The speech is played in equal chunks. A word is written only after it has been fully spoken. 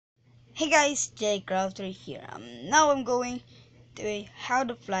Hey guys, Jay Crafter here. Now I'm going to how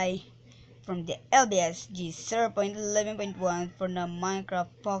to fly from the LBSG 0.11.1 for the Minecraft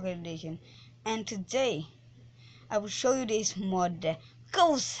Pocket Edition. And today I will show you this mod, the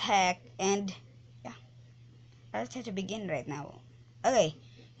Ghost Hack. And yeah, let's have to begin right now. Okay,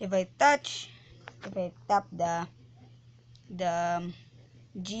 if I tap the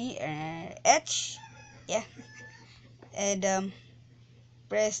G H, yeah, and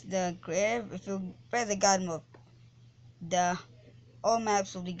press the grave. If you press the God mode, the all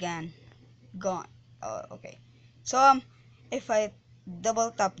maps will be gone. Oh, okay. So if I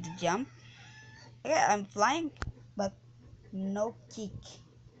double tap the jump, okay, I'm flying, but no kick.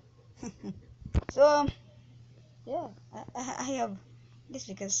 So yeah, I have this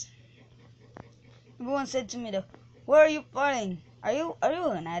because everyone said to me though, where are you flying? Are you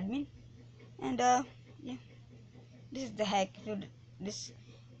an admin? And yeah, this is the hack. If you this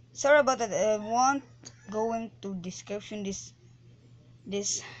sorry about that. I won't go into description this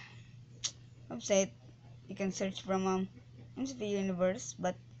website. You can search from MCP Universe,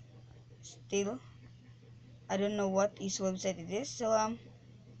 but still I don't know what is website it is. So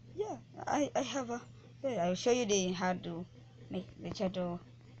yeah, I have a yeah, I'll show you the how to make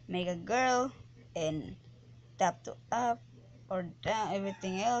a girl and tap to up or down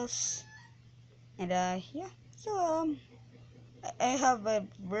everything else. And yeah, so I have a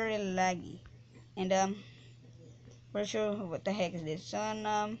very laggy and very sure what the heck is this.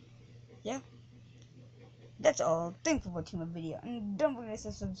 So yeah, that's all. Thanks for watching my video and don't forget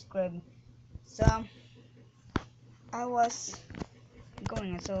to subscribe. So I was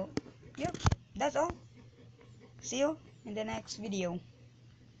going, so yep, that's all. See you in the next video.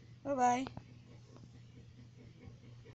 Bye bye.